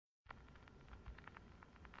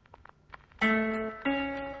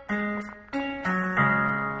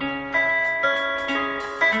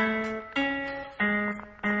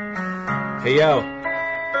Hey yo,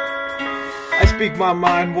 I speak my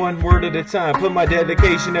mind one word at a time. Put my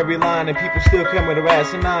dedication every line, and people still coming to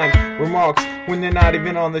asinine remarks when they're not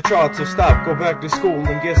even on the charts. So stop, go back to school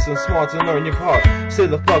and get some smarts and learn your part. Stay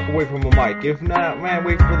the fuck away from a mic. If not, man,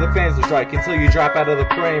 wait for the fans to strike until you drop out of the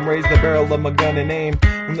frame. Raise the barrel of my gun and aim,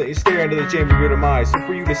 and let you stare into the chamber of your demise. So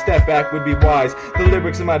for you to step back would be wise. The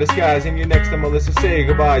lyrics in my disguise, and your next time I'll listen say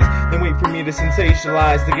goodbyes. Then wait for me to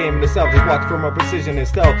sensationalize the game in itself. Just watch for my precision and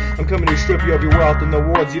stealth. I'm coming to strip you of your wealth and the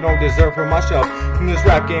awards you don't deserve from my shelf. From this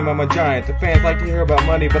rap game I'm a giant. The fans like to hear about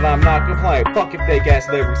money, but I'm not compliant. Fuck your fake ass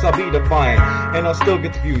lyrics, I'll be defiant. And I'll still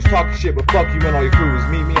get the views. Talking shit, but fuck you and all your crews.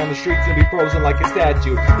 Meet me on the streets and be frozen like a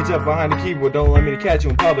statue. Get up behind the keyboard, don't let me catch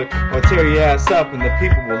you in public, or I'll tear your ass up and the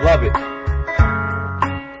people will love it.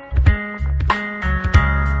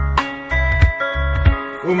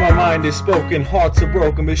 When my mind is spoken, hearts are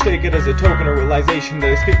broken, but shake it as a token of realization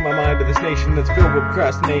that I speak my mind to this nation that's filled with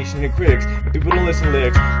procrastination and critics and people don't listen to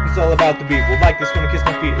lyrics. It's all about the beat. Well, like this when I kiss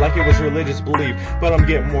my feet, like it was religious belief, but I'm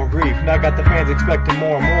getting more grief. Now I got the fans expecting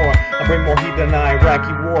more and more. I bring more heat than I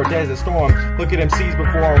Iraqi war, desert storm. Look at MCs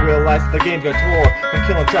before I realized that the game got tore. I'm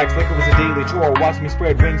killing tracks like it was a daily chore. Watch me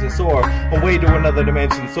spread wings and soar away to another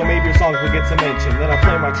dimension. So maybe your songs will get some mention. Then I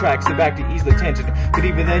play my tracks, sit back to ease the tension. But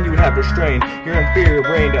even then you would have restraint your inferior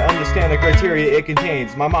brain to understand the criteria it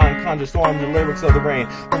contains. My mind conjures storms and lyrics of the rain.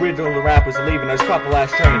 Original the rappers are leaving, I just caught the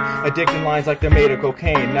last train. Addicting lines like they're made of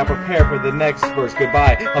cocaine. Now prepare for the next verse.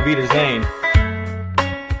 Goodbye, Auf Wiedersehen.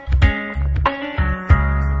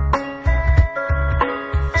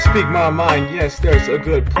 Speak my mind, yes, there's a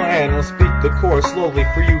good plan. I'll speak the chorus slowly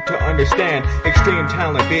for you to understand. Extreme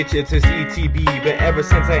talent, bitch, it's his ETB. But ever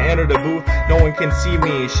since I entered the booth, no one can see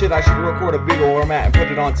me. Shit, I should record a video where I'm at and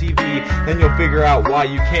put it on TV. Then you'll figure out why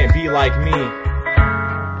you can't be like me.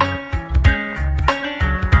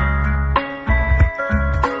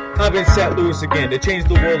 I've been set loose again to change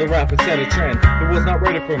the world of rap and set a trend. It was not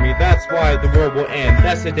ready for me, that's why the world will end.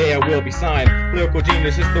 That's the day I will be signed. Lyrical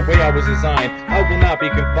genius is the way I was designed. I will not be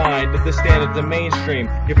confined to the standards of mainstream.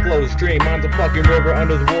 Your flow's dream, mine's a fucking river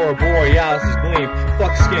under the roar of Borealis' gleam.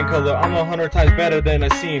 Fuck skin color, I'm 100 times better than I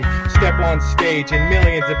seem. Step on stage and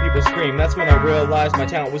millions of people scream. That's when I realized my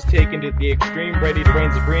talent was taken to the extreme. Ready to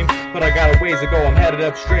reign supreme, but I got a ways to go, I'm headed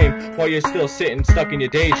upstream. While you're still sitting stuck in your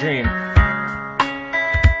daydream.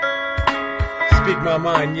 Speak my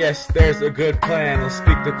mind, yes, there's a good plan. I'll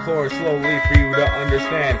speak the chorus slowly for you to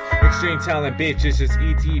understand. Extreme talent, bitch, it's just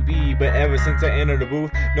ETB. But ever since I entered the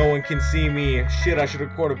booth, no one can see me. Shit, I should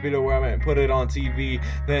record a video where I'm at and put it on TV.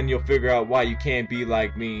 Then you'll figure out why you can't be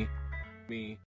like me.